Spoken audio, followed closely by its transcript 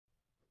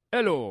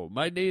Hello,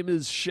 my name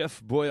is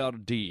Chef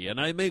Boyardee, and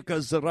I make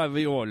us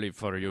ravioli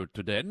for you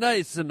today.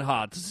 Nice and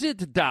hot.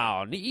 Sit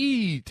down.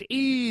 Eat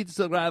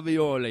the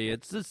ravioli.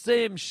 It's the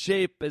same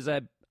shape as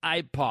an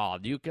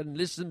iPod. You can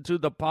listen to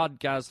the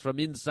podcast from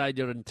inside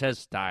your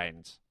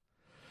intestines.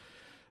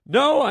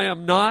 No, I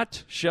am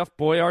not Chef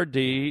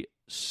Boyardee.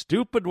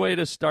 Stupid way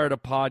to start a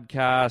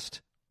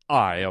podcast.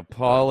 I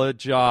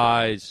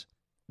apologize.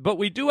 But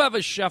we do have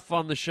a chef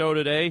on the show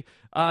today.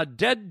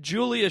 Dead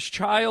Julius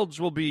Childs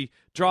will be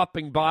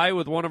dropping by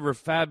with one of her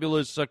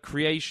fabulous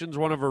creations,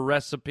 one of her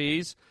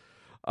recipes,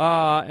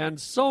 and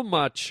so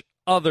much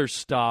other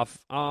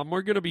stuff.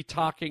 We're going to be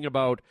talking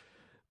about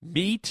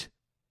meat.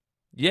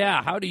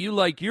 Yeah, how do you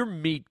like your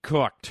meat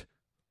cooked?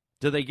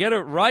 Do they get it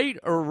right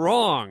or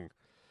wrong?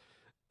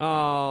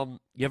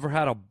 You ever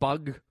had a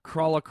bug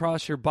crawl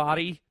across your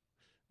body?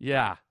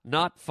 Yeah,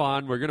 not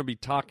fun. We're going to be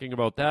talking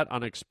about that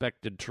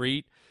unexpected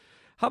treat.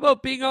 How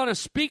about being on a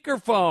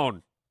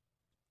speakerphone?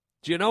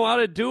 Do you know how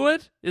to do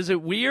it? Is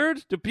it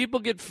weird? Do people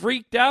get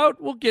freaked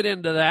out? We'll get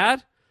into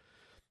that.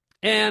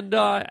 And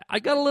I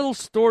got a little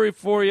story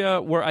for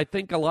you where I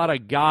think a lot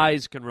of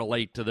guys can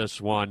relate to this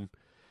one.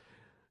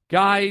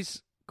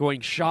 Guys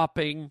going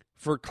shopping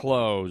for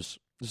clothes.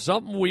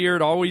 Something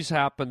weird always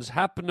happens.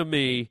 Happened to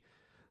me.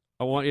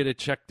 I want you to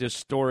check this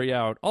story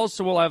out.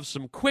 Also, we'll have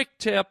some quick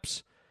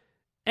tips,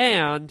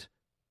 and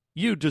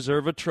you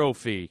deserve a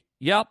trophy.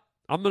 Yep,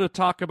 I'm going to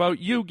talk about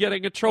you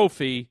getting a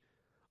trophy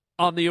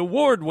on the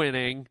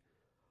award-winning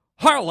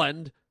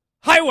Harland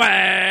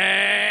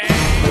Highway.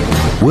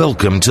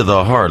 Welcome to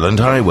the Harland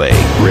Highway.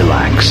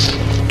 Relax.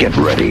 Get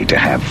ready to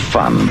have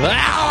fun.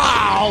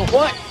 Ow!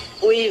 What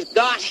we've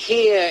got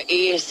here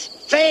is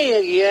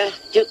failure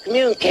to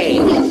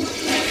communicate.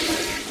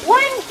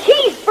 One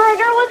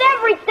cheeseburger with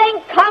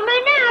everything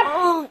coming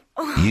out.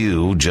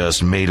 You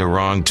just made a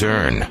wrong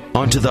turn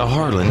onto the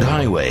Harland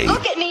Highway.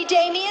 Look at me,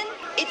 Damien.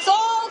 It's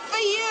all for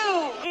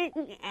you.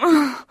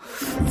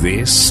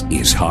 This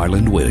is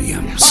Harland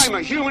Williams. I'm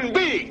a human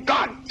being.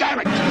 God damn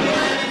it.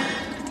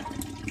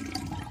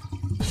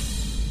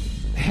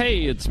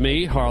 Hey, it's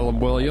me, Harland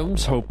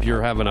Williams. Hope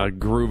you're having a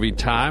groovy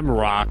time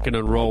rocking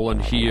and rolling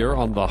here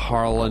on the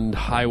Harland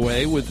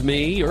Highway with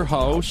me, your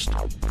host.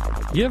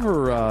 You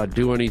ever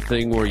do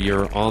anything where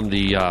you're on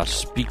the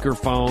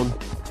speakerphone?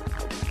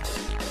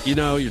 You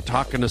know, you're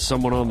talking to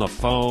someone on the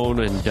phone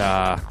and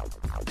you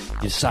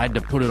decide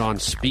to put it on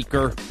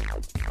speaker.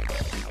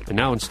 And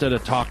now instead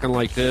of talking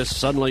like this,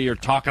 suddenly you're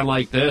talking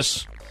like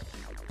this.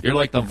 You're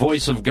like the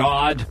voice of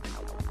God.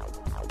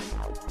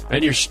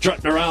 And you're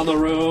strutting around the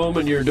room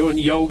and you're doing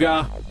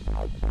yoga.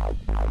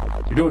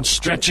 You're doing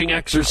stretching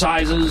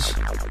exercises.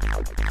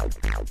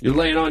 You're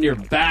laying on your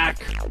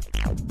back,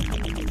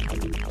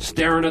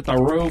 staring at the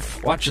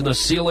roof, watching the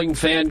ceiling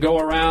fan go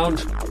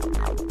around.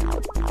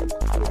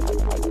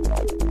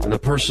 And the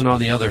person on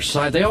the other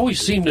side, they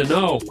always seem to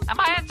know. Am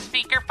I on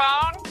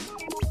speakerphone?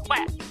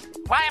 What?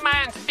 Why am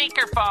I on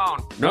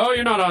speakerphone? No,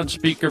 you're not on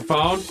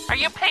speakerphone. Are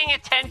you paying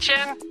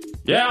attention?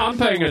 Yeah, I'm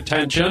paying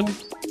attention.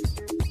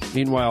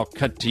 Meanwhile,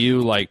 cut to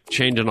you like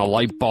changing a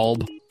light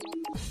bulb,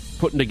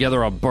 putting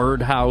together a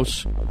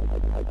birdhouse,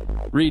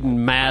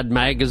 reading Mad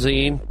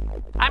Magazine.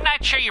 I'm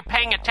not sure you're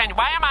paying attention.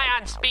 Why am I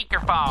on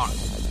speakerphone?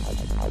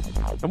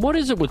 And what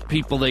is it with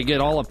people? They get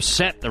all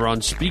upset they're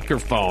on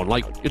speakerphone.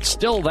 Like, it's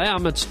still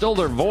them. It's still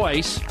their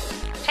voice.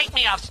 Take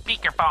me off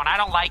speakerphone. I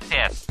don't like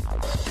this.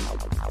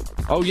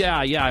 Oh, yeah.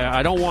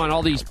 I don't want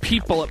all these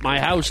people at my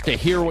house to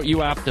hear what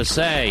you have to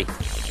say.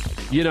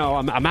 You know,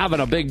 I'm having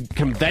a big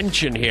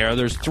convention here.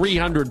 There's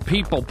 300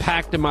 people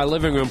packed in my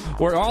living room.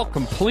 We're all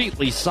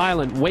completely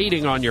silent,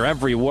 waiting on your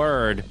every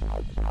word.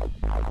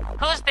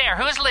 Who's there?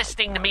 Who's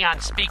listening to me on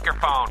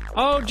speakerphone?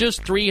 Oh,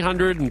 just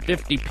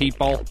 350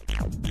 people.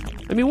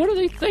 I mean, what are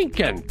they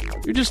thinking?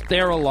 You're just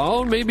there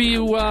alone? Maybe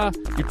you're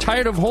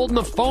tired of holding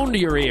the phone to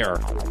your ear.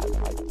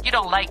 You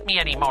don't like me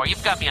anymore.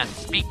 You've got me on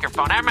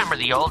speakerphone. I remember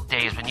the old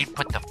days when you'd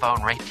put the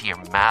phone right to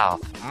your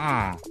mouth.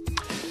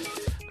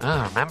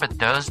 Oh, remember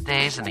those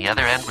days and the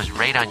other end was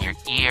right on your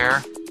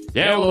ear?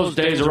 Yeah, well, those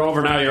days are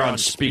over now. You're on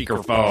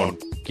speakerphone.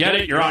 Get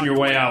it? You're on your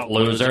way out,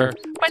 loser.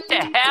 What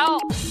the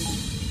hell?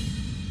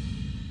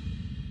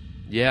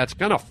 Yeah, it's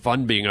kind of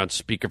fun being on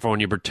speakerphone.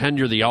 You pretend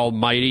you're the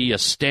almighty. You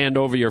stand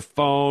over your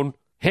phone,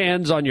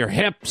 hands on your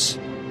hips,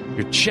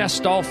 your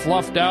chest all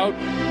fluffed out.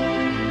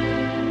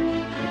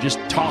 You're just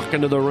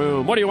talking to the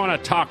room. What do you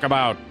want to talk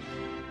about?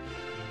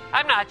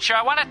 I'm not sure.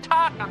 I want to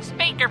talk on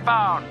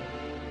speakerphone.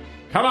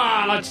 Come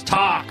on, let's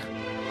talk.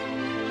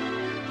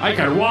 I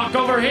could walk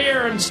over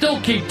here and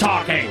still keep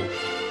talking.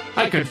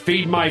 I could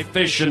feed my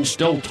fish and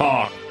still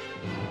talk.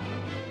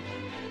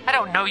 I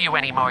don't know you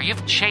anymore.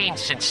 You've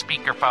changed since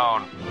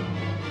speakerphone.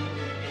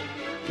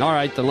 All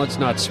right, then let's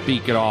not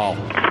speak at all.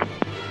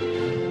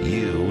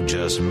 You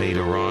just made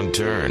a wrong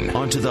turn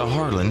onto the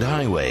Harland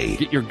Highway.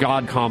 Get your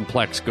God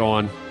complex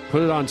going.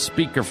 Put it on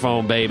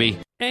speakerphone, baby.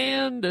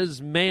 And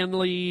as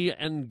manly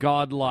and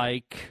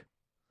godlike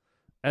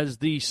as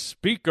the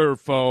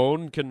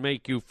speakerphone can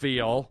make you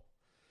feel,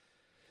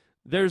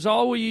 there's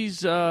always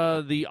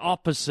the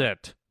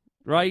opposite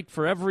right?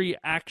 For every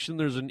action,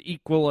 there's an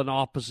equal and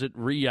opposite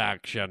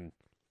reaction.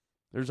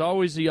 There's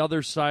always the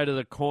other side of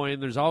the coin.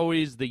 There's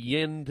always the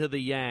yin to the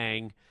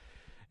yang.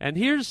 And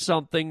here's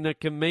something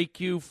that can make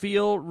you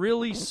feel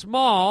really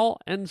small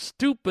and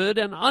stupid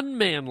and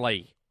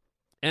unmanly.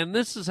 And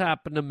this has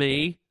happened to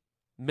me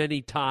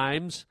many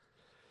times.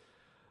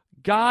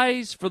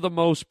 Guys, for the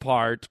most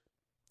part,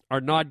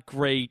 are not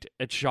great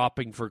at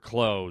shopping for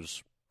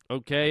clothes.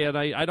 Okay, and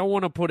I don't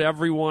want to put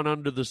everyone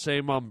under the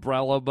same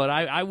umbrella, but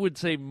I would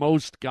say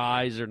most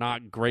guys are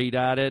not great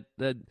at it.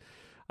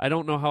 I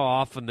don't know how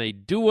often they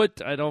do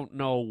it. I don't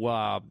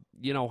know,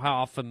 how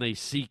often they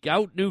seek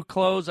out new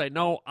clothes. I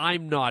know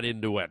I'm not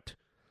into it.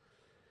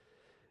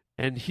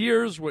 And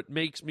here's what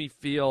makes me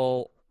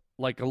feel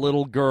like a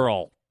little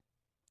girl.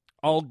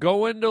 I'll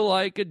go into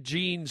like a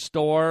jeans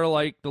store,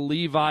 like the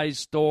Levi's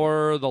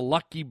store, or the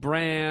Lucky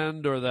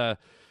Brand, or the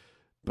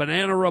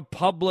Banana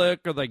Republic,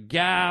 or the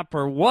Gap,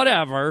 or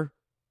whatever.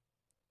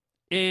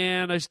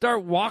 And I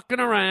start walking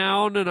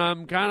around,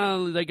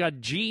 and they got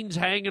jeans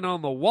hanging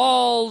on the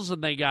walls,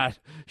 and they got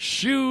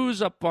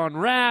shoes up on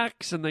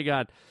racks, and they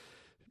got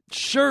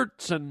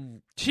shirts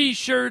and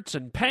T-shirts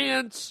and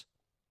pants,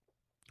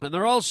 and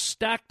they're all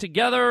stacked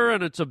together,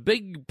 and it's a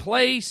big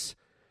place.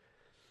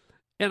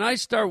 And I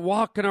start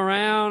walking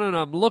around, and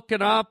I'm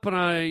looking up,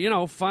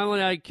 and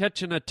finally I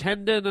catch an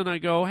attendant, and I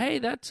go, hey,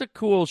 that's a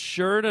cool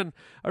shirt, and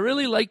I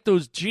really like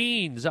those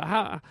jeans.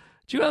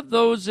 Do you have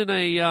those in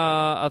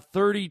a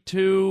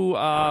 32,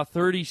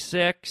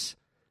 36?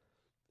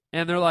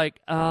 And they're like,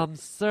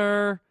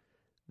 sir,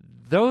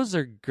 those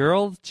are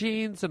girls'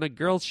 jeans and a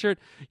girl's shirt.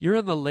 You're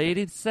in the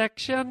ladies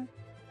section?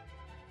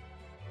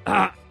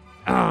 Yeah,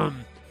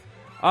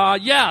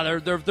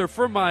 they're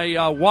for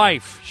my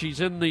wife. She's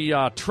in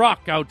the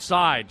truck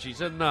outside.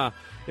 She's in the.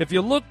 If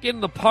you look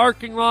in the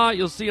parking lot,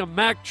 you'll see a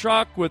Mack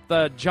truck with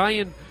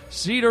giant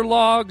cedar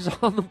logs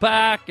on the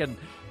back and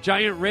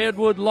giant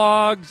redwood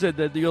logs,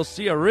 and you'll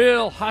see a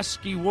real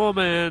husky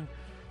woman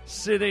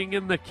sitting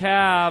in the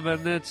cab,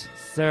 and it's,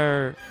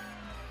 sir,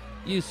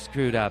 you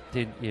screwed up,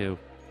 didn't you?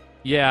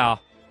 Yeah.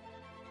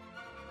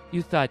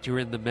 You thought you were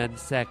in the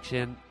men's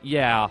section?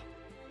 Yeah.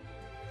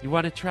 You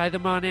want to try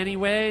them on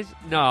anyways?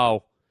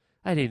 No.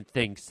 I didn't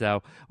think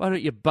so. Why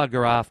don't you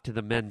bugger off to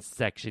the men's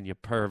section, you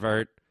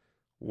pervert?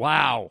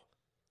 Wow.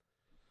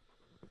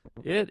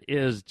 It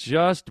is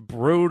just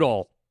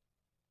brutal.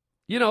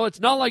 It's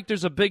not like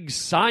there's a big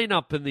sign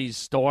up in these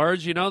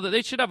stores, that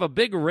they should have a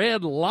big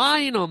red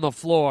line on the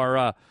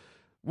floor.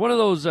 One of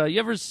those, you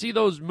ever see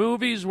those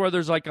movies where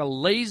there's like a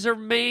laser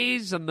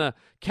maze and the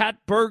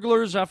cat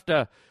burglars have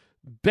to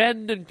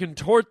bend and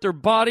contort their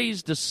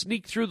bodies to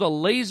sneak through the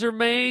laser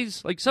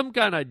maze? Like some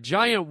kind of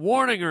giant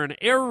warning or an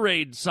air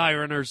raid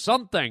siren or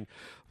something.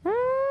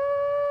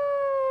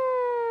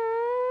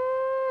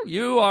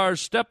 You are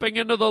stepping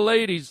into the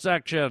ladies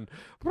section.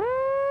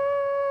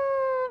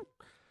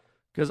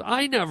 Because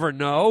I never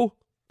know.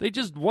 They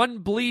just, one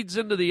bleeds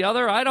into the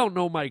other. I don't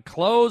know my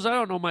clothes. I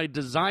don't know my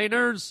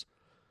designers.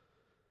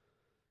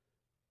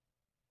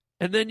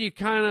 And then you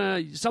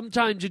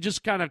sometimes you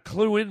just kind of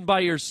clue in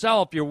by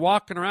yourself. You're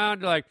walking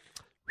around, you're like,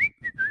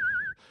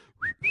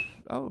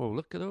 oh,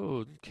 look at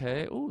those.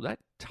 Okay. Oh, that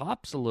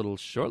top's a little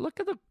short. Look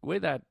at the way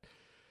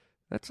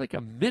that's like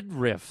a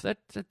midriff.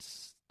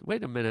 That's,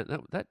 wait a minute.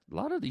 That a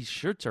lot of these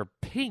shirts are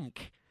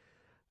pink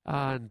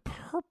and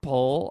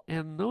purple,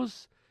 and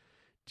those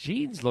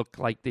jeans look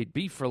like they'd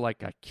be for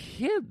like a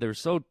kid. They're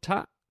so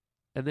tough.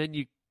 And then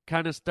you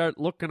kind of start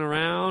looking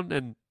around,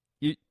 and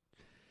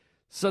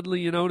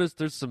suddenly you notice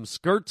there's some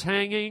skirts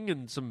hanging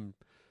and some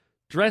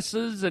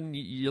dresses, and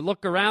you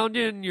look around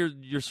you, and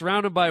you're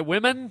surrounded by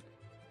women,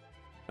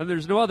 and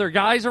there's no other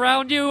guys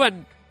around you,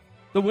 and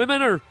the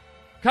women are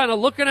kind of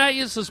looking at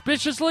you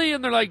suspiciously,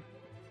 and they're like,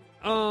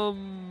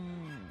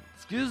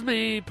 excuse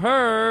me,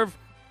 perv.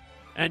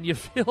 And you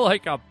feel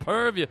like a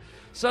perv.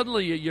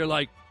 Suddenly you're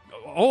like,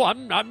 oh,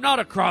 I'm not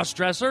a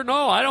cross-dresser.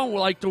 No, I don't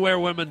like to wear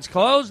women's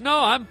clothes.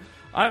 No,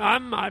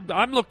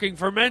 I'm looking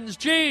for men's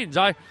jeans.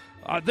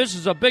 This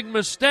is a big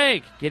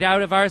mistake. Get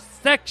out of our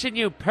section,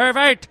 you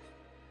pervert.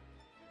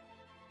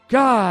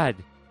 God.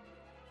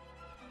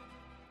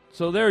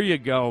 So there you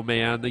go,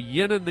 man. The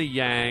yin and the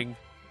yang.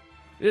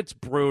 It's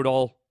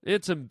brutal.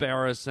 It's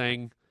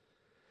embarrassing.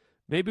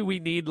 Maybe we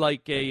need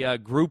like a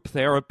group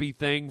therapy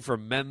thing for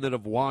men that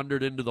have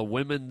wandered into the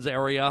women's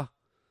area.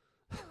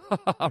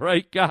 All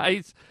right,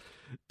 guys.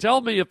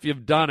 Tell me if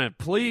you've done it.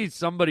 Please,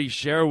 somebody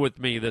share with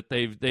me that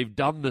they've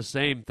done the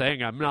same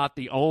thing. I'm not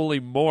the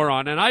only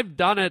moron, and I've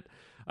done it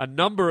a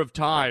number of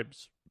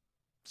times.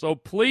 So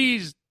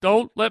please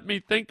don't let me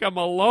think I'm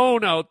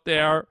alone out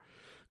there.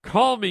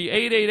 Call me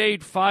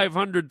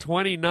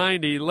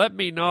 888-500-2090. Let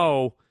me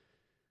know,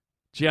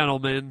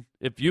 gentlemen,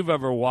 if you've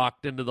ever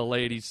walked into the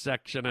ladies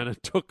section and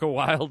it took a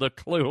while to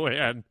clue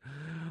in.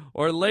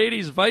 Or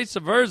ladies, vice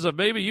versa.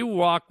 Maybe you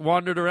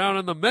wandered around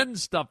in the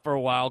men's stuff for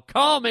a while.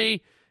 Call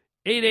me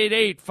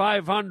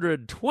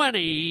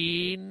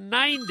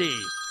 888-500-2090.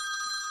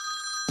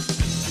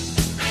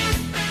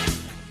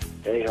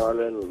 Hey,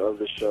 Harlan, love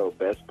the show.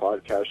 Best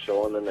podcast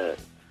show on the net.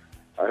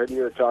 I heard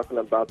you were talking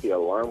about the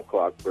alarm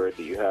clock bird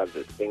that you have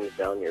that sings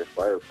down your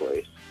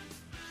fireplace.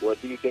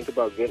 What do you think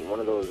about getting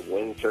one of those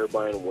wind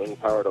turbine,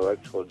 wind-powered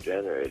electrical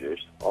generators?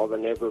 All the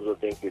neighbors will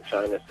think you're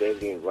trying to save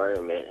the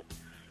environment,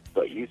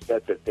 but you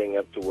set the thing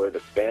up to where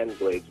the fan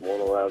blades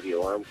won't allow the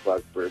alarm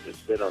clock bird to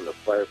sit on the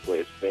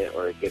fireplace vent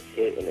or it gets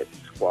hit in its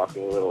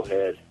squawking little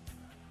head.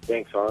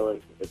 Thanks, Harlan.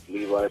 It's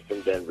Levi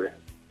from Denver.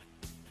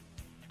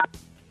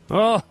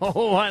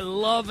 Oh, I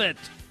love it.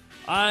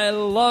 I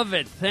love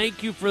it.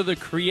 Thank you for the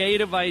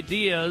creative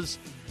ideas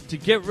to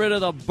get rid of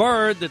the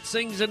bird that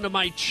sings into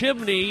my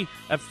chimney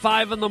at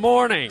 5 in the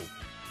morning.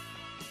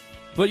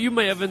 But you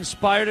may have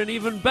inspired an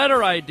even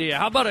better idea.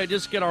 How about I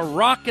just get a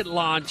rocket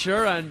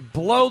launcher and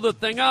blow the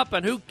thing up,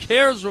 and who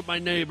cares what my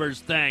neighbors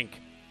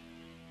think?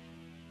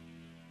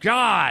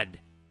 God.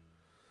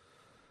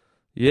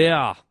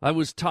 Yeah, I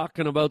was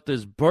talking about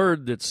this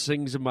bird that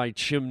sings in my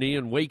chimney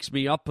and wakes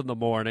me up in the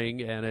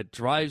morning, and it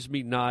drives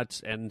me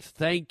nuts, and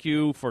thank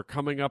you for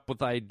coming up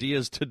with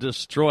ideas to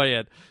destroy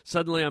it.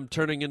 Suddenly I'm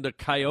turning into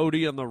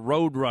Coyote and the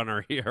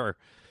Roadrunner here.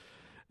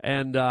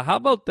 And how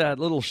about that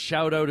little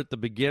shout-out at the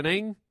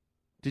beginning?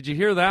 Did you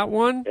hear that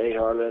one? Hey,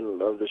 Harlan,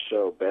 love the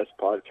show. Best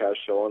podcast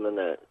show on the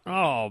net.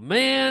 Oh,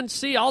 man.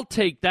 See, I'll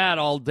take that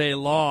all day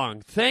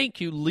long.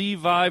 Thank you,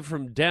 Levi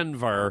from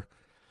Denver.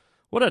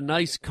 What a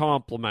nice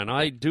compliment.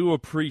 I do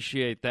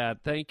appreciate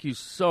that. Thank you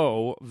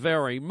so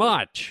very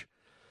much.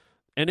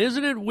 And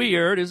isn't it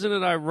weird, isn't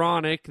it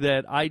ironic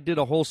that I did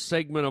a whole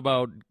segment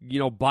about,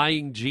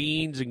 buying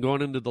jeans and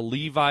going into the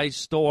Levi's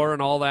store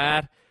and all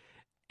that,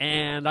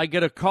 and I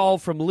get a call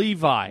from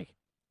Levi.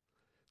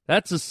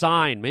 That's a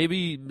sign.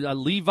 Maybe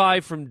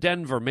Levi from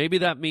Denver. Maybe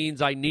that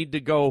means I need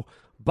to go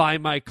buy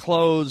my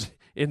clothes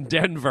in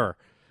Denver.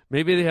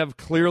 Maybe they have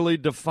clearly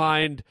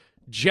defined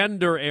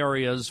gender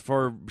areas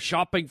for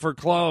shopping for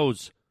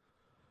clothes.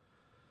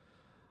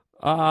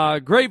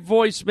 Great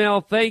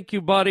voicemail. Thank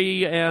you,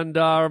 buddy. And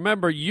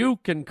remember, you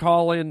can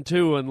call in,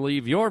 too, and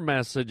leave your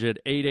message at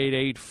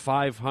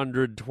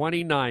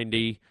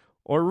 888-500-2090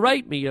 or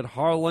write me at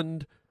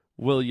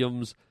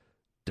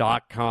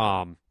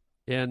harlandwilliams.com.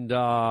 And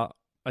I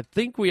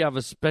think we have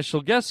a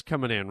special guest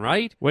coming in,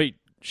 right? Wait,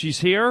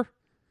 she's here?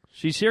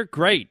 She's here?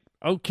 Great.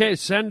 Okay,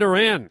 send her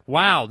in.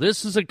 Wow,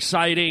 this is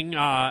exciting.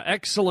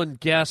 Excellent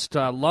guest.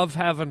 Love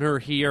having her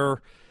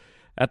here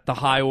at the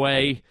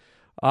highway.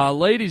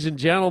 Ladies and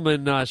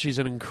gentlemen, she's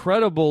an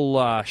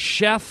incredible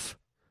chef.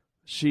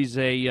 She's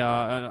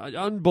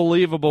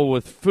unbelievable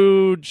with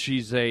food.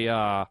 She's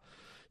an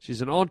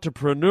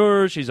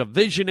entrepreneur. She's a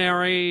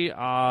visionary.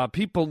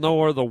 People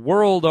know her the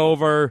world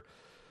over.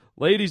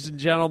 Ladies and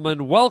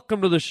gentlemen,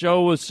 welcome to the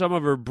show with some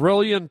of her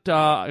brilliant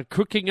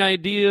cooking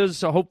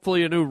ideas,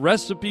 hopefully a new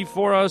recipe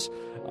for us.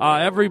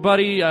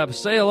 Everybody,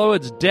 say hello.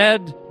 It's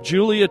dead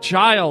Julia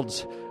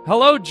Childs.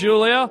 Hello,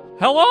 Julia.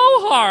 Hello,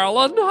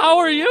 Harlan. How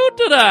are you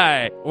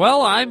today?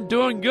 Well, I'm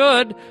doing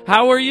good.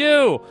 How are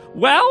you?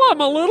 Well, I'm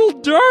a little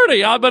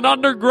dirty. I've been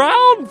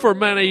underground for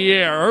many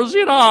years,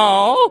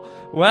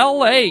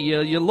 Well, hey,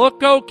 you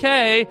look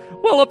okay.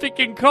 Well, if you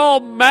can call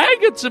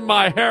maggots in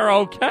my hair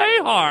okay,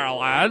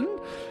 Harlan.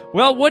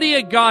 Well, what do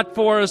you got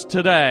for us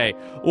today?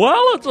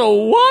 Well, it's a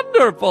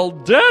wonderful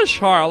dish,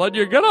 Harlan.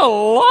 You're going to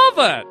love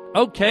it.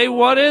 Okay,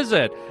 what is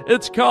it?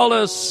 It's called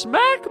a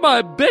Smack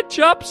My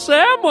Bitch Up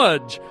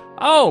sandwich.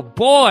 Oh,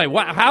 boy.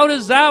 How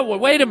does that...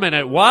 Wait a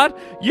minute. What?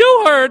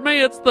 You heard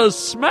me. It's the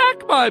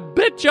Smack My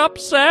Bitch Up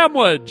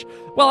sandwich.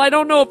 Well, I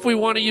don't know if we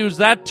want to use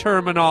that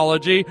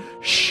terminology.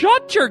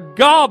 Shut your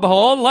gob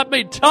hole and let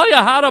me tell you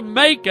how to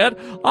make it.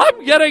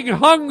 I'm getting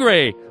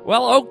hungry.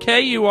 Well,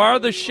 okay, you are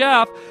the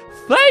chef.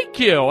 Thank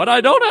you, and I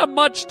don't have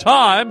much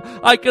time.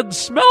 I can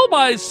smell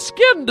my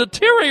skin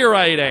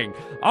deteriorating.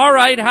 All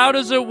right, how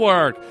does it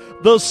work?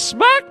 The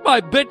Smack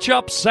My Bitch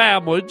Up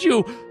sandwich,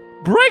 you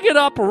bring it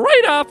up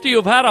right after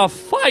you've had a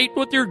fight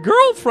with your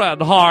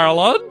girlfriend,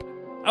 Harlan.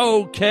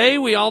 Okay,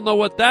 we all know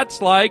what that's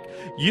like.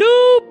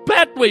 You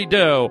bet we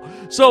do.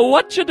 So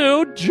what you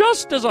do,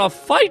 just as a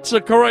fight's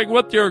occurring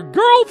with your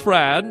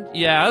girlfriend,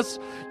 yes,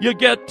 you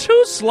get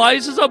 2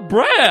 slices of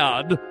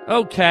bread.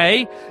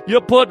 Okay, you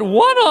put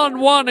one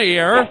on one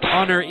ear,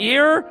 on her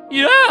ear,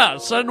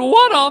 yes, and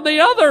one on the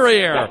other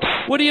ear.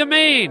 What do you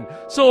mean?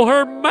 So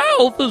her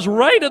mouth is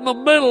right in the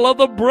middle of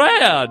the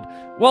bread.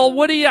 Well,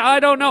 I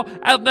don't know.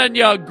 And then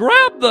you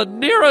grab the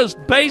nearest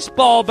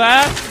baseball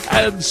bat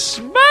and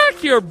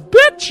smack your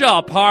bitch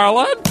up,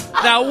 Harlan.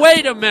 Now,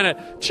 wait a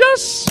minute.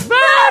 Just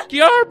smack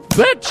your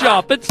bitch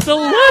up. It's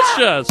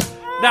delicious.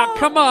 Now,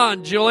 come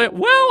on, Julia.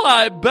 Well,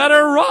 I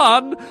better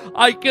run.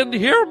 I can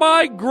hear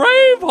my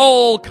grave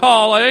hole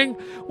calling.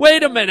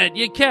 Wait a minute.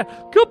 You can't.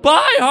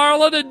 Goodbye,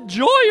 Harlan.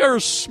 Enjoy your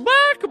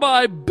Smack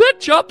My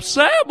Bitch Up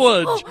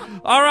sandwich.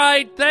 All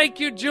right. Thank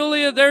you,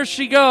 Julia. There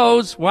she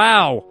goes.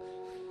 Wow.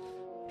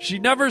 She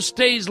never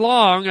stays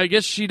long. I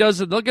guess she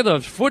doesn't. Look at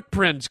the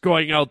footprints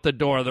going out the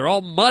door. They're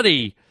all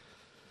muddy.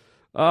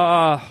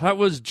 That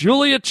was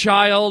Julia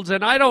Childs,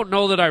 and I don't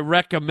know that I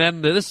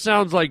recommend this. This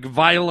sounds like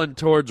violent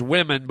towards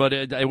women, but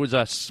it was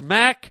a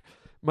Smack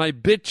My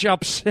Bitch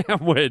Up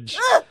sandwich.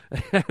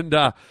 And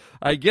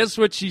I guess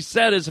what she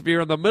said is if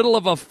you're in the middle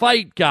of a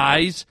fight,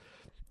 guys,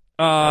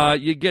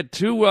 you get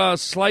 2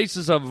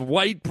 slices of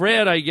white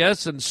bread, I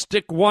guess, and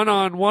stick one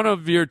on one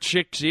of your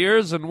chick's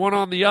ears and one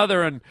on the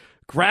other and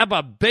grab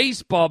a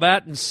baseball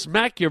bat and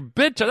smack your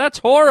bitch. That's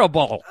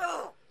horrible.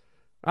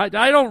 I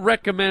don't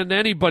recommend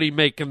anybody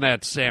making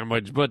that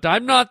sandwich, but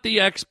I'm not the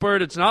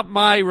expert. It's not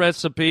my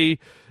recipe.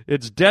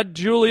 It's dead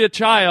Julia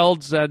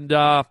Childs, and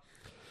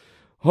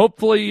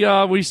hopefully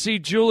we see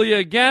Julia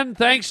again.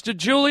 Thanks to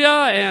Julia,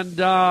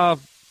 and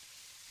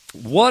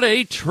what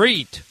a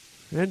treat.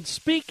 And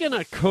speaking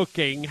of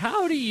cooking,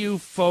 how do you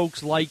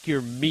folks like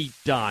your meat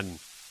done?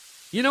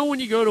 You know when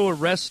you go to a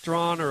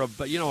restaurant or a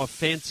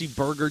fancy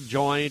burger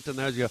joint, and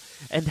there's you go,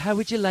 and how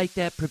would you like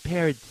that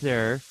prepared,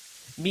 sir?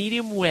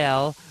 Medium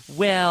well,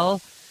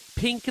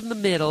 pink in the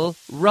middle,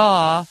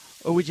 raw,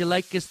 or would you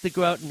like us to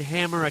go out and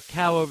hammer a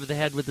cow over the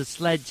head with a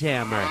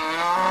sledgehammer?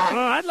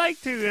 Oh, I'd like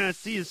to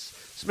see you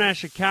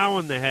smash a cow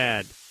in the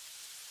head.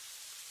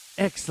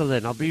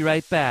 Excellent. I'll be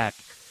right back.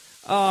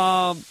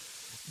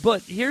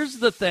 But here's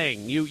the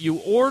thing. You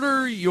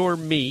order your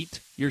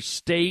meat, your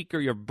steak or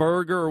your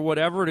burger or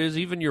whatever it is,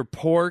 even your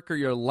pork or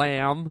your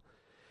lamb,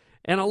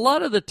 and a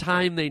lot of the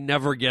time they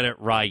never get it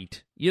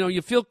right. You know,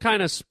 you feel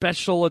kind of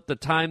special at the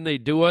time they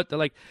do it. They're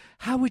like,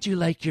 how would you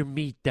like your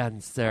meat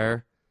done,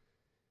 sir?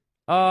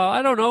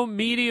 I don't know,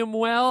 medium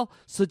well,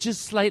 so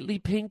just slightly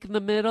pink in the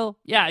middle?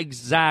 Yeah,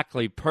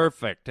 exactly,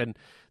 perfect. And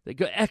they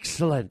go,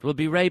 excellent, we'll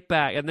be right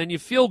back. And then you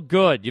feel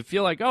good. You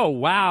feel like, oh,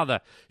 wow,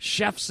 the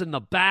chef's in the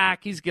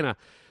back.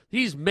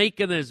 He's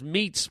making this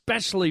meat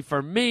specially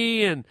for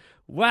me. And,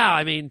 wow,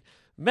 I mean,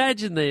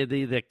 imagine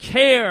the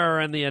care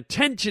and the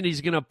attention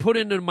he's going to put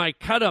into my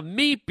cut of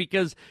meat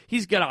because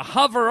he's going to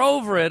hover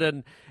over it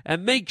and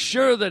make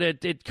sure that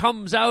it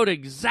comes out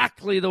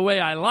exactly the way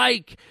I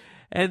like.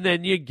 And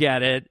then you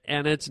get it,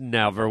 and it's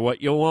never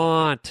what you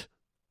want,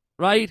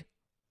 right?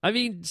 I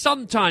mean,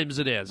 sometimes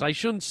it is. I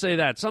shouldn't say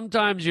that.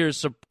 Sometimes you're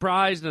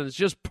surprised, and it's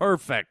just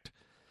perfect.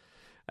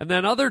 And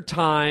then other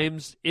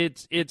times,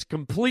 it's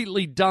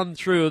completely done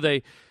through.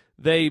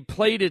 They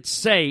played it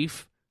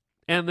safe,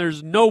 and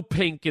there's no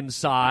pink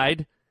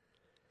inside.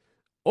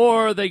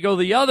 Or they go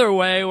the other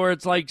way, where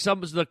it's like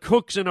the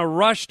cook's in a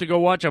rush to go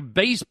watch a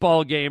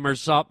baseball game or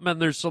something,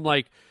 and there's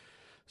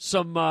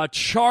some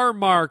char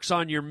marks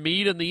on your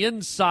meat, and the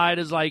inside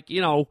is like,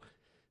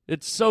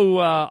 it's so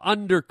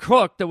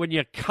undercooked that when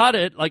you cut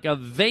it, like a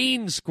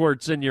vein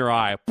squirts in your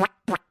eye.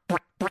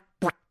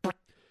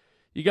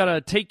 You got to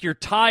take your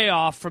tie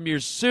off from your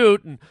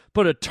suit and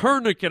put a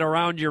tourniquet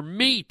around your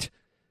meat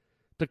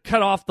to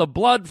cut off the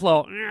blood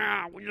flow.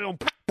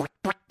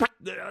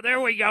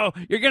 There we go.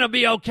 You're going to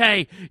be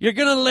okay. You're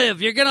going to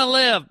live. You're going to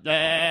live.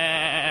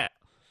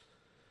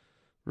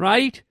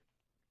 Right?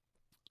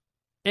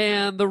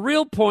 And the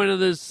real point of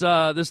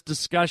this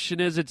discussion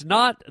is it's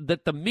not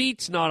that the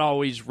meat's not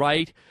always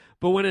right,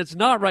 but when it's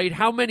not right,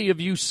 how many of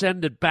you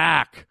send it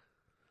back?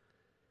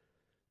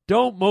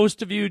 Don't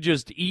most of you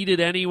just eat it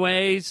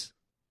anyways?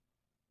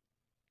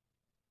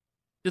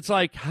 It's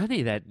like,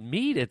 honey, that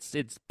meat,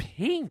 it's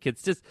pink.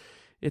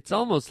 It's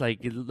almost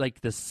like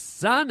the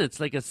sun. It's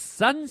like a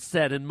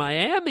sunset in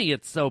Miami.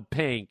 It's so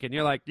pink. And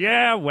you're like,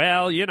 yeah,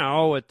 well,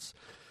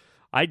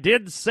 I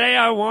did say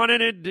I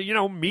wanted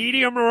it,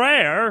 medium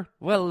rare.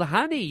 Well,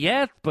 honey,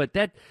 yes, but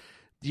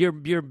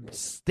your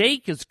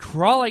steak is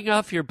crawling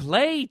off your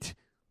plate.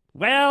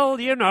 Well,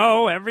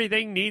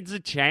 everything needs a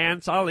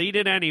chance. I'll eat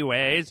it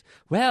anyways.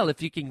 Well,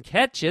 if you can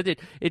catch it,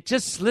 it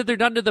just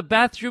slithered under the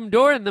bathroom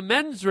door in the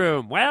men's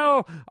room.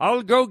 Well,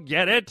 I'll go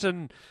get it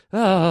and,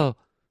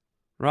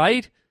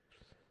 right?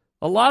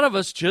 A lot of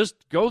us just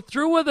go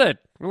through with it.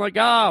 We're like,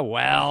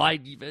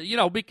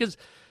 because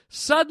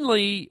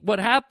suddenly, what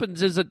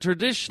happens is that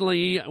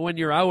traditionally, when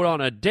you're out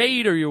on a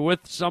date or you're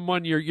with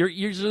someone, you're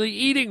usually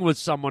eating with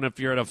someone if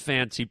you're at a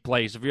fancy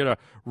place. If you're at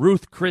a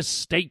Ruth Chris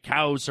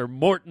Steakhouse or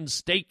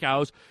Morton's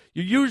Steakhouse,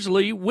 you're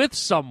usually with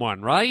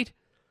someone, right?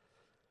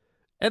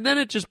 And then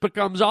it just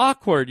becomes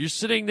awkward. You're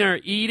sitting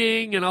there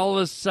eating, and all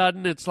of a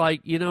sudden it's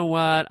like, you know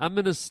what? I'm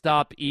going to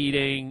stop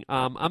eating.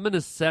 I'm going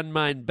to send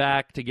mine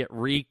back to get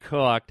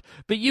recooked,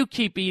 but you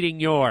keep eating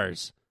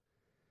yours.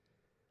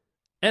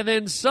 And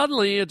then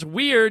suddenly it's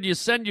weird. You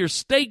send your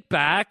steak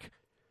back,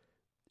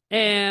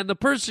 and the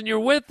person you're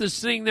with is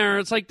sitting there.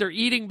 It's like they're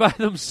eating by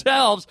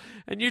themselves,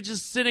 and you're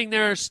just sitting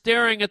there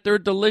staring at their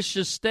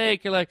delicious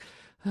steak. You're like,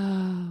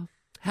 oh,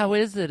 how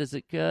is it? Is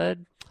it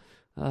good?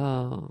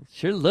 Oh,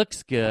 sure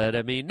looks good.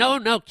 I mean,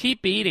 no,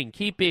 keep eating.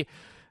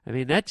 I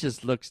mean, that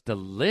just looks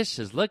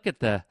delicious. Look at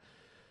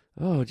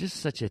just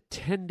such a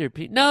tender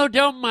piece. No,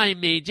 don't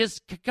mind me.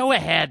 Just go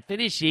ahead.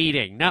 Finish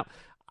eating. No.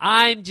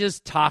 I'm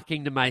just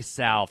talking to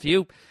myself.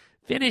 You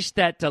finish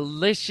that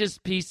delicious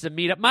piece of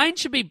meat. Mine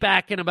should be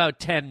back in about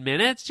 10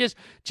 minutes.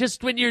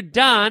 Just when you're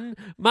done,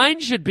 mine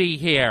should be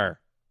here.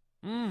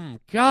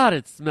 God,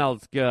 it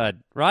smells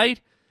good,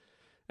 right?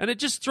 And it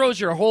just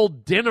throws your whole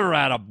dinner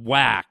out of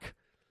whack.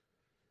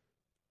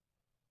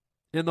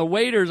 And the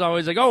waiter's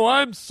always like, oh,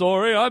 I'm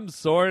sorry.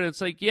 And it's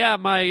like, yeah,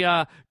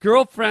 my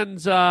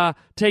girlfriend's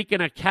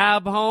taking a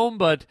cab home,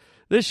 but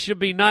This should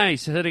be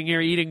nice, sitting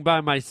here eating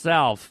by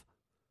myself.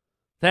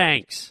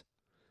 Thanks.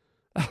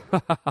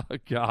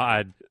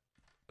 God.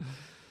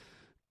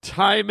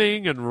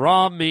 Timing and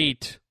raw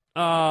meat.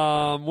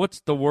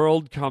 What's the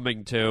world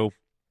coming to?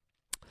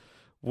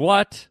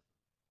 What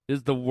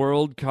is the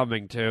world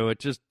coming to? It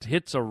just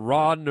hits a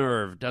raw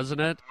nerve, doesn't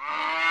it?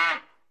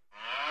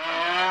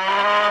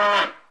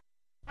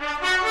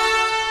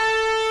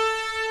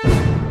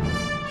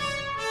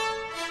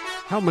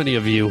 How many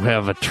of you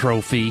have a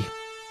trophy?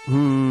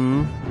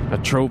 A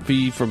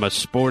trophy from a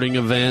sporting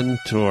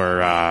event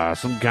or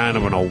some kind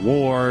of an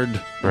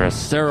award or a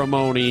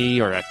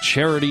ceremony or a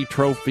charity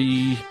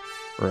trophy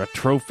or a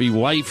trophy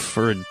wife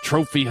or a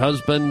trophy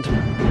husband?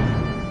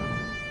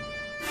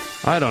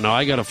 I don't know.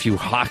 I got a few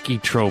hockey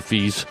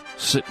trophies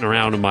sitting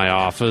around in my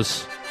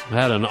office. I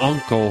had an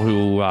uncle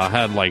who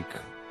had like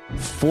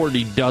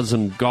 40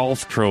 dozen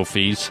golf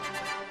trophies.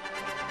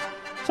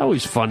 It's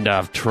always fun to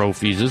have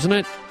trophies, isn't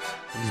it?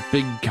 These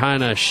big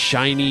kind of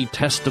shiny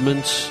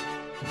testaments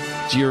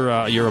to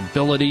your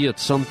ability at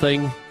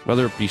something,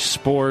 whether it be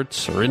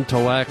sports or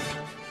intellect.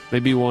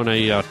 Maybe you won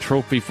a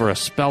trophy for a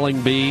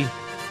spelling bee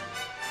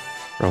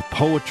or a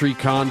poetry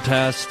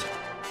contest.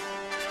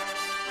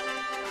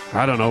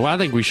 I don't know. I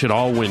think we should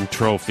all win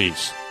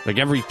trophies. Like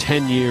every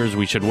 10 years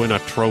we should win a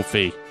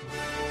trophy.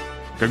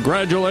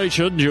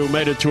 Congratulations, you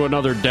made it to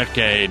another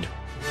decade.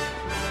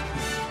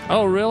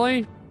 Oh,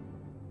 really?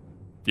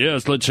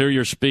 Yes, let's hear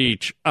your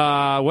speech.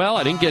 Well,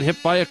 I didn't get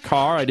hit by a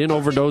car. I didn't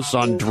overdose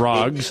on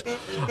drugs.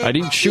 I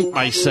didn't shoot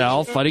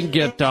myself. I didn't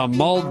get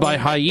mauled by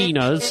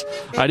hyenas.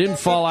 I didn't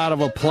fall out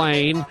of a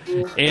plane.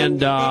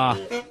 And,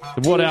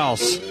 what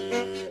else?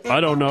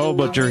 I don't know,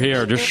 but you're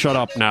here. Just shut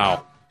up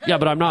now. Yeah,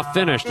 but I'm not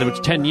finished. It's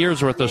 10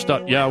 years worth of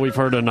stuff. Yeah, we've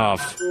heard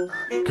enough.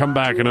 Come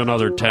back in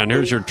another 10.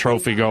 Here's your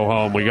trophy. Go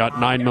home. We got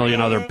 9 million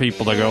other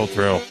people to go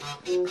through.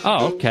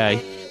 Oh,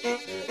 okay.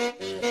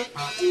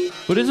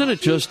 But isn't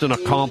it just an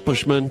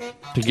accomplishment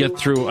to get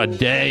through a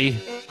day,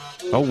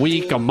 a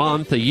week, a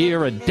month, a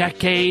year, a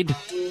decade?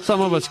 Some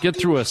of us get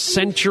through a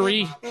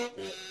century.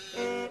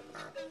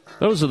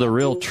 Those are the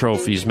real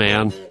trophies,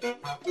 man.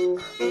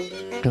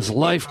 Because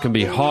life can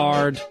be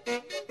hard.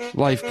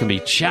 Life can be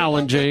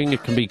challenging.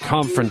 It can be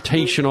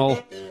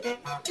confrontational.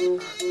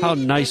 How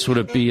nice would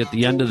it be at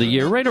the end of the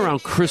year, right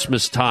around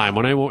Christmas time,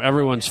 when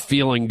everyone's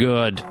feeling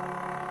good?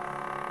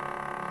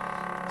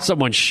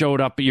 Someone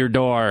showed up at your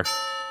door.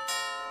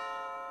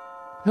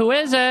 Who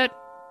is it?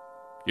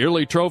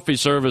 Yearly trophy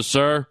service,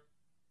 sir.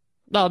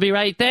 I'll be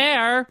right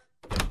there.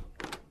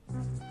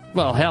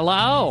 Well,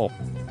 hello.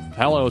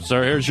 Hello,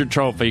 sir. Here's your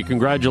trophy.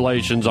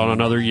 Congratulations on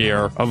another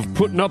year of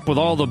putting up with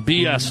all the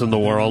BS in the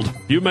world.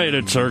 You made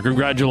it, sir.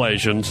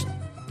 Congratulations.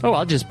 Oh,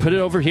 I'll just put it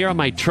over here on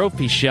my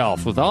trophy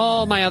shelf with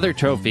all my other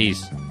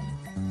trophies.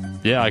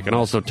 Yeah, I can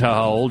also tell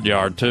how old you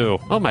are, too.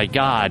 Oh, my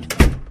God.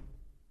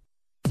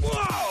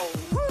 Whoa!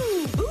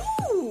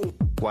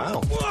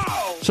 Wow.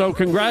 So,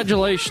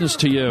 congratulations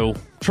to you.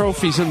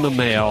 Trophies in the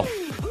mail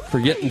for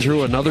getting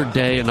through another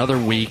day, another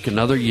week,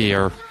 another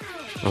year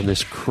on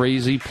this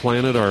crazy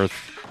planet Earth.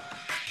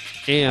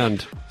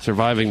 And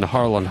surviving the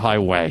Harlan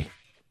Highway.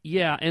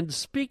 Yeah, and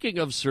speaking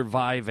of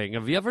surviving,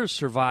 have you ever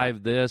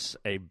survived this?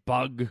 A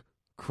bug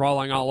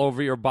crawling all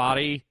over your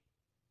body?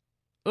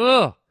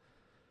 Ugh!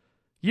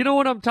 You know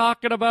what I'm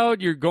talking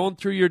about? You're going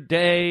through your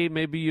day.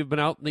 Maybe you've been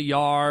out in the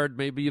yard.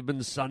 Maybe you've been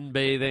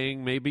sunbathing.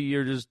 Maybe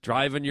you're just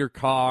driving your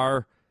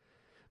car.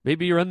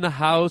 Maybe you're in the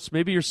house.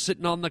 Maybe you're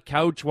sitting on the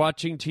couch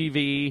watching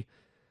TV.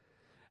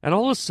 And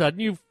all of a sudden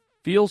you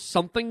feel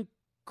something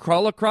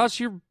crawl across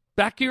your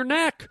back of your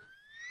neck.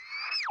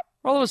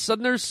 All of a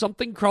sudden, there's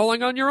something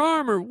crawling on your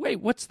arm. Or, wait,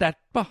 what's that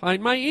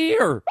behind my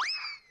ear?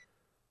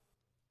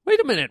 Wait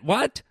a minute,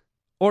 what?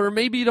 Or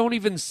maybe you don't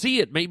even see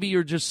it. Maybe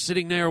you're just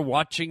sitting there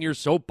watching your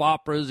soap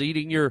operas,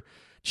 eating your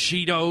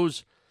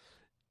Cheetos,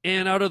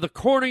 and out of the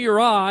corner of your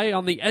eye,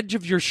 on the edge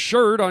of your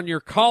shirt, on your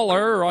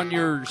collar, or on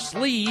your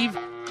sleeve,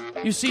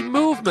 you see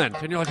movement.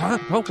 And you're like, huh?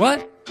 Oh,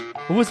 what?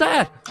 What was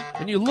that?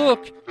 And you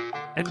look,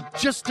 and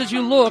just as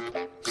you look,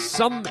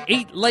 some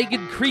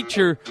 8-legged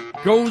creature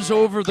goes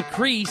over the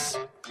crease.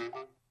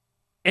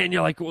 And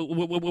you're like,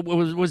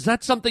 was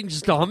that something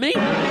just on me?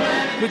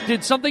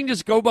 Did something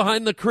just go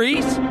behind the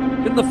crease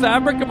in the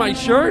fabric of my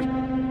shirt?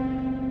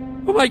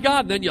 Oh, my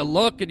God. And then you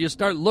look and you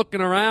start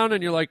looking around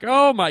and you're like,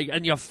 oh, my,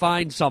 and you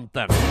find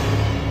something.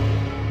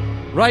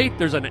 Right?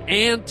 There's an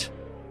ant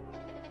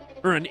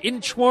or an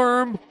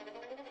inchworm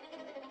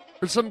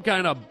or some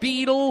kind of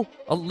beetle,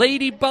 a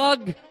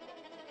ladybug,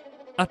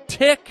 a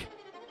tick.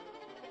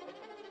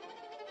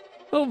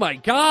 Oh, my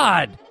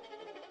God.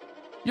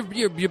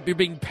 You're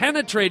being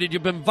penetrated,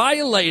 you've been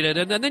violated,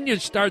 and then you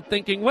start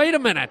thinking, wait a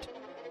minute,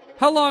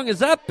 how long has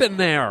that been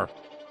there?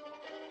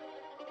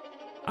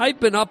 I've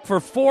been up for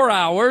 4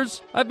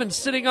 hours. I've been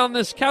sitting on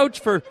this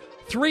couch for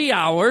 3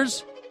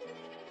 hours.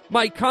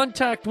 My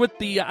contact with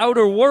the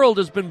outer world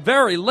has been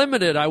very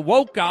limited. I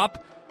woke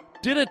up,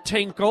 did a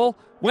tinkle,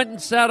 went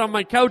and sat on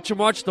my couch and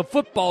watched the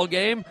football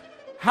game.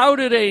 How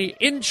did a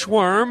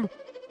inchworm,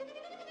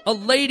 a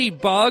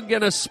ladybug,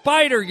 and a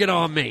spider get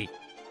on me?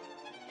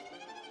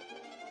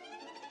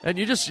 And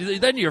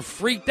then you're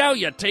freaked out.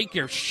 You take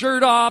your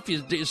shirt off,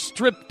 you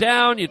strip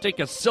down, you take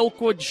a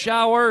Silkwood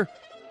shower.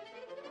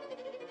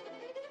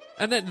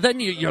 And then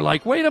you're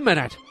like, wait a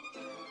minute.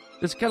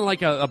 It's kind of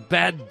like a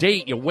bad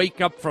date. You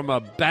wake up from a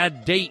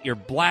bad date, you're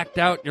blacked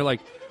out, and you're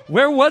like,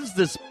 where was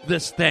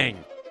this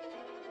thing?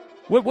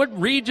 What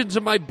regions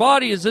of my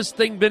body has this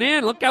thing been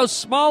in? Look how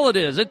small it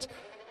is.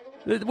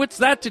 What's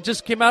that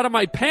just came out of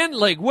my pant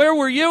leg? Where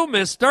were you,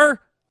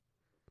 mister?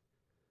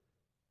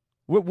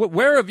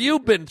 Where have you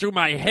been? Through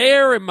my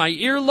hair and my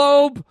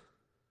earlobe?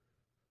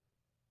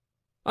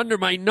 Under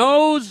my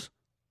nose?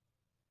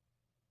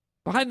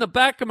 Behind the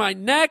back of my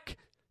neck?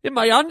 In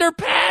my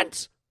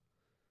underpants?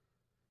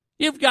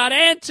 You've got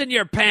ants in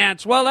your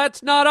pants. Well,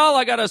 that's not all.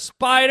 I got a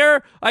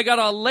spider. I got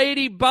a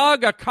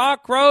ladybug, a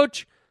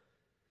cockroach.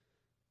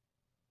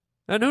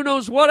 And who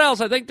knows what else?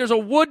 I think there's a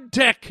wood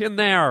tick in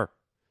there.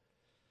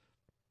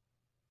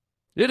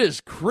 It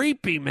is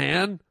creepy,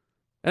 man.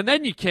 And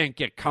then you can't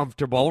get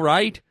comfortable,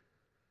 right?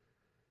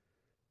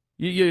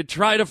 You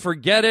try to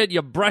forget it,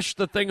 you brush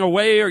the thing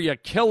away, or you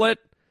kill it.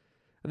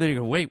 And then you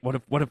go, wait,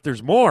 what if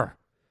there's more?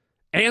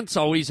 Ants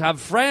always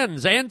have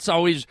friends. Ants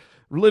always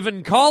live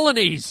in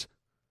colonies.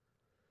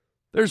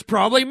 There's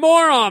probably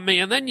more on me.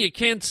 And then you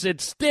can't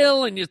sit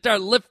still, and you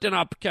start lifting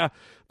up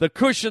the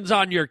cushions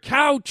on your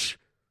couch.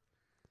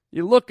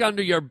 You look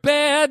under your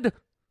bed.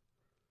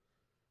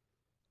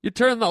 You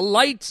turn the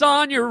lights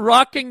on. You're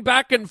rocking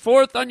back and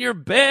forth on your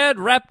bed,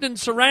 wrapped in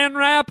saran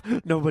wrap.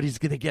 Nobody's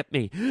going to get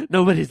me.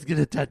 Nobody's going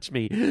to touch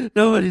me.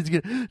 Nobody's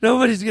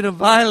going to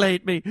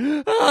violate me.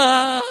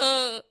 Ah!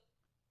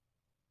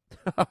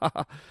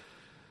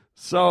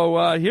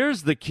 So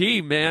here's the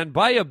key, man.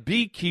 Buy a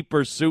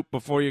beekeeper suit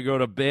before you go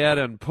to bed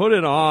and put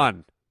it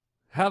on.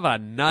 Have a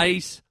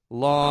nice,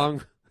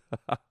 long,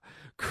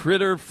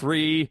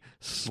 critter-free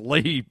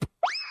sleep.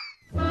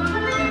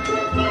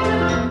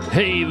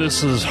 Hey,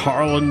 this is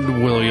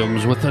Harland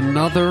Williams with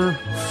another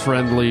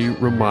friendly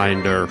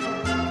reminder.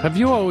 Have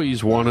you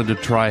always wanted to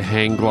try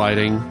hang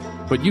gliding,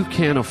 but you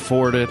can't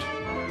afford it?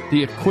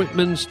 The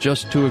equipment's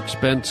just too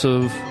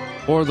expensive,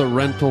 or the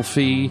rental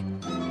fee,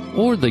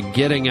 or the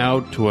getting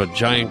out to a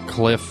giant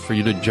cliff for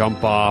you to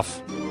jump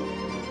off?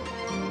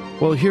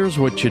 Well, here's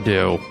what you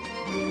do.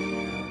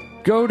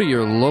 Go to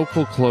your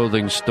local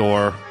clothing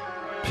store,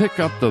 pick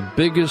up the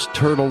biggest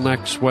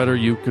turtleneck sweater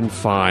you can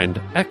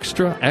find,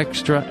 extra,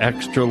 extra,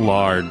 extra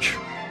large.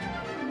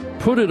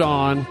 Put it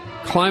on,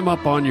 climb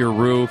up on your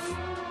roof,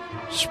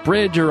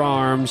 spread your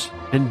arms,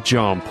 and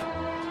jump.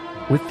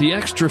 With the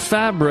extra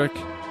fabric,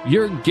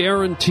 you're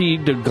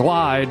guaranteed to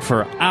glide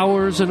for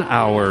hours and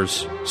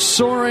hours,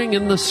 soaring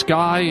in the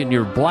sky in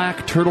your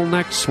black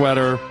turtleneck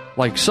sweater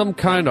like some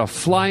kind of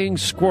flying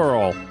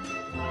squirrel.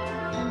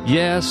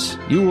 Yes,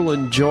 you will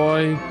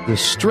enjoy the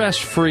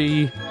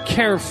stress-free,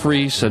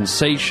 carefree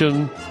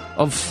sensation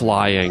of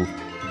flying.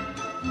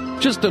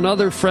 Just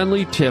another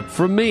friendly tip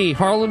from me,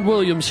 Harland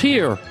Williams,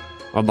 here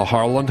on the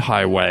Harland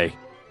Highway.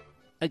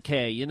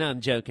 Okay, you know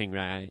I'm joking,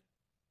 right?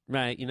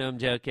 Right, you know I'm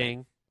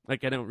joking?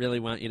 Like, I don't really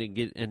want you to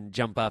get and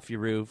jump off your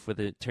roof with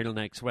a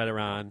turtleneck sweater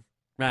on,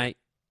 right?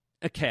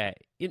 Okay,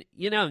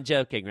 you know I'm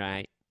joking,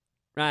 right?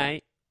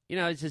 Right? You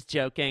know I was just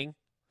joking.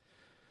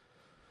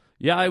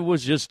 Yeah, I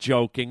was just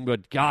joking,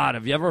 but God,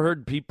 have you ever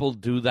heard people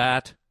do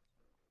that?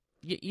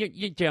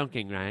 You're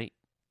joking, right?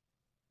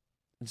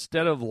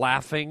 Instead of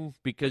laughing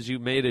because you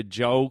made a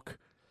joke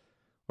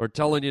or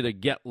telling you to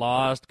get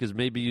lost because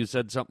maybe you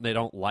said something they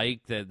don't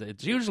like,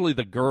 it's usually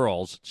the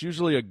girls. It's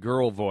usually a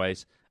girl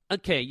voice.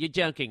 Okay, you're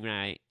joking,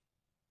 right?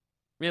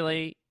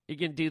 Really? You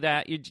can do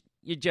that?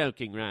 You're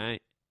joking,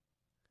 right?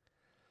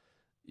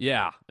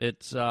 Yeah,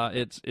 it's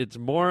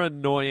more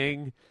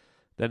annoying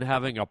than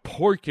having a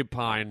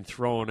porcupine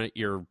thrown at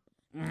your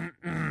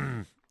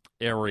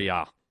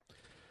area.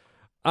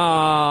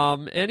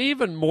 And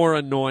even more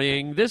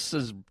annoying, this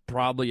is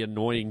probably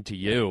annoying to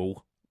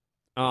you.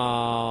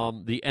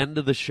 The end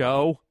of the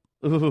show.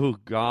 Oh,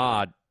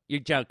 God. You're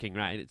joking,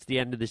 right? It's the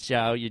end of the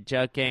show. You're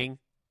joking?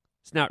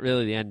 It's not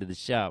really the end of the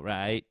show,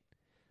 right?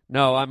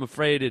 No, I'm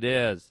afraid it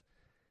is.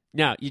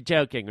 No, you're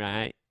joking,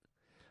 right?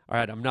 All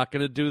right, I'm not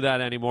going to do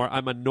that anymore.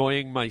 I'm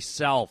annoying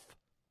myself.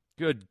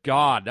 Good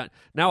God.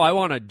 Now I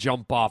want to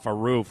jump off a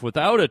roof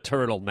without a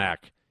turtleneck.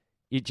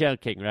 You're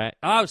joking, right?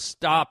 Oh,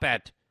 stop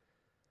it.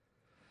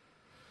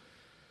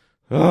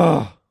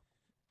 Ugh.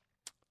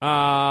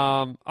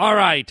 All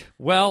right.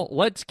 Well,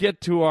 let's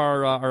get to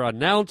our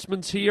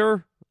announcements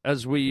here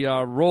as we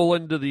roll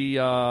into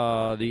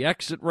the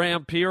exit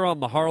ramp here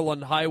on the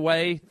Harland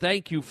Highway.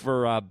 Thank you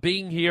for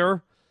being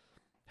here.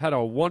 Had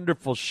a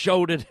wonderful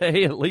show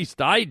today. At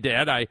least I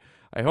did. I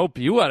hope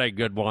you had a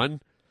good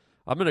one.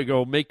 I'm going to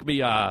go make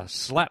me a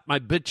slap my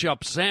bitch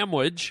up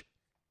sandwich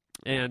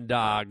and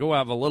go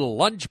have a little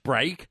lunch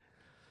break.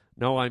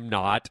 No, I'm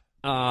not.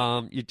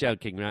 You're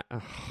joking, right?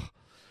 Ugh.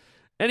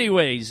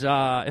 Anyways,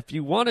 if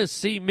you want to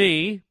see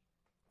me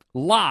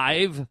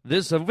live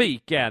this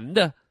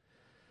weekend,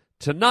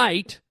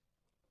 tonight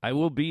I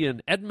will be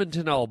in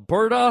Edmonton,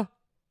 Alberta.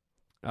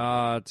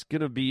 It's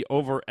going to be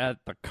over at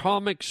the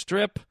Comic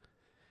Strip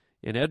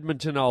In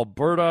Edmonton,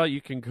 Alberta,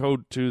 you can go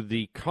to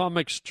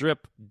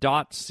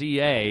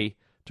thecomicstrip.ca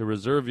to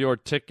reserve your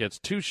tickets.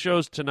 2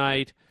 shows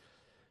tonight,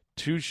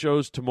 2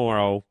 shows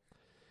tomorrow,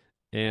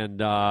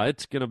 and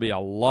it's going to be a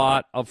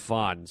lot of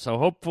fun. So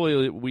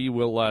hopefully we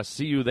will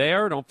see you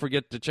there. Don't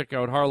forget to check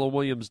out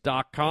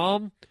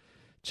harlandwilliams.com.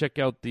 Check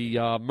out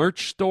the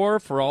merch store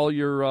for all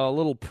your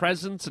little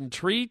presents and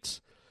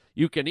treats.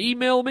 You can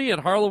email me at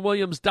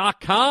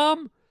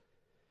harlandwilliams.com.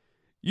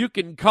 You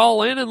can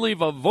call in and leave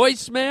a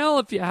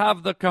voicemail if you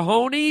have the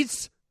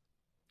cojones.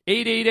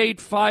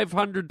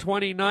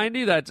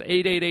 888-500-2090. That's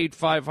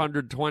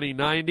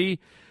 888-500-2090.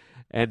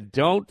 And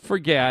don't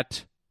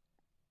forget,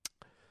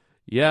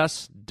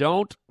 yes,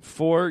 don't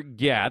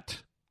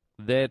forget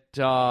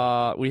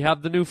that we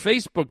have the new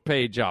Facebook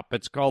page up.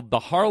 It's called the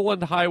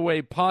Harland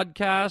Highway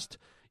Podcast.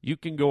 You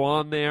can go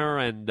on there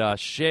and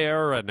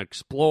share and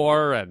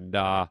explore and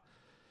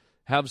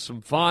have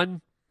some fun.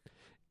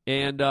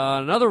 And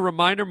another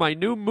reminder, my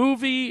new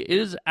movie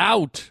is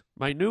out.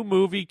 My new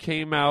movie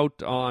came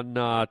out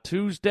on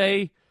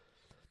Tuesday.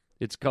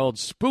 It's called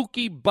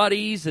Spooky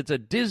Buddies. It's a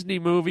Disney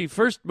movie,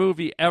 first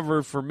movie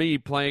ever for me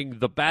playing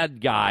the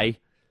bad guy.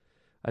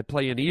 I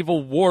play an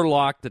evil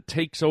warlock that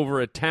takes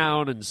over a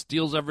town and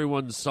steals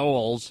everyone's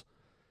souls.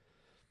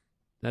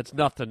 That's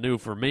nothing new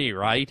for me,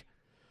 right?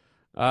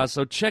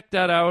 So check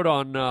that out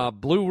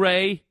on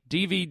Blu-ray,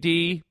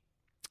 DVD.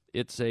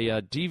 It's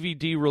a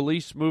DVD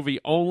release movie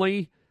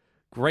only.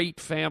 Great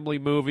family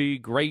movie,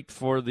 great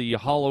for the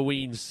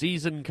Halloween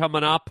season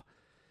coming up.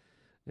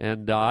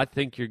 And I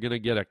think you're going to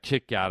get a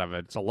kick out of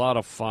it. It's a lot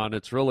of fun.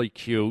 It's really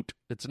cute.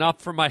 It's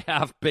not for my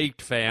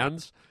half-baked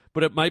fans,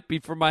 but it might be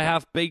for my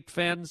half-baked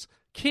fans'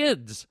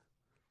 kids.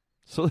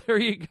 So there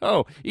you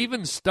go.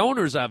 Even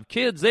stoners have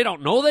kids. They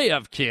don't know they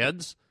have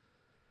kids.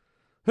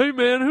 Hey,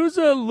 man, who's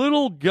that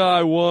little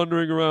guy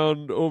wandering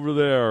around over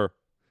there?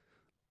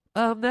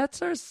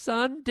 That's our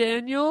son,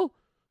 Daniel.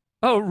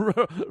 Oh,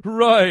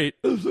 right.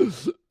 Can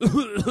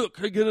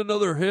I get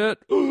another hit?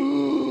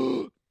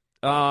 So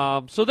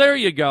there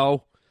you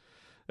go.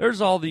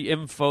 There's all the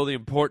info, the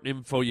important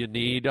info you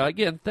need.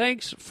 Again,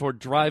 thanks for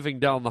driving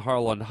down the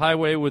Harland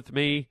Highway with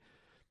me.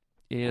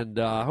 And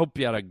I hope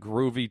you had a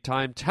groovy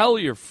time. Tell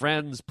your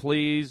friends,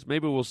 please.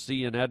 Maybe we'll see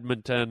you in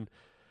Edmonton.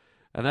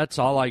 And that's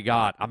all I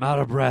got. I'm out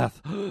of breath.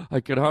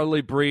 I can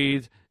hardly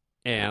breathe.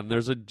 And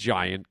there's a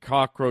giant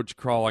cockroach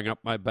crawling up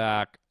my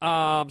back.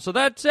 So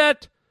that's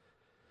it.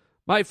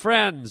 My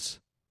friends,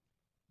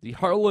 the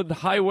Harland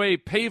Highway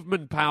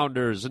Pavement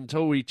Pounders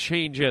until we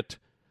change it.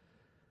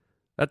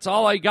 That's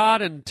all I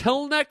got.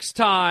 Until next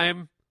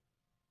time,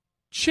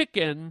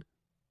 chicken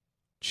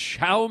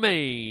chow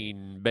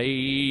mein,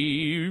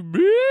 baby. Man,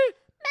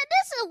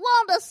 this is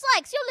Wanda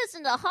Sykes. You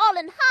listen to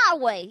Harland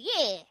Highway,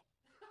 yeah.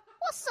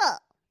 What's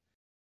up?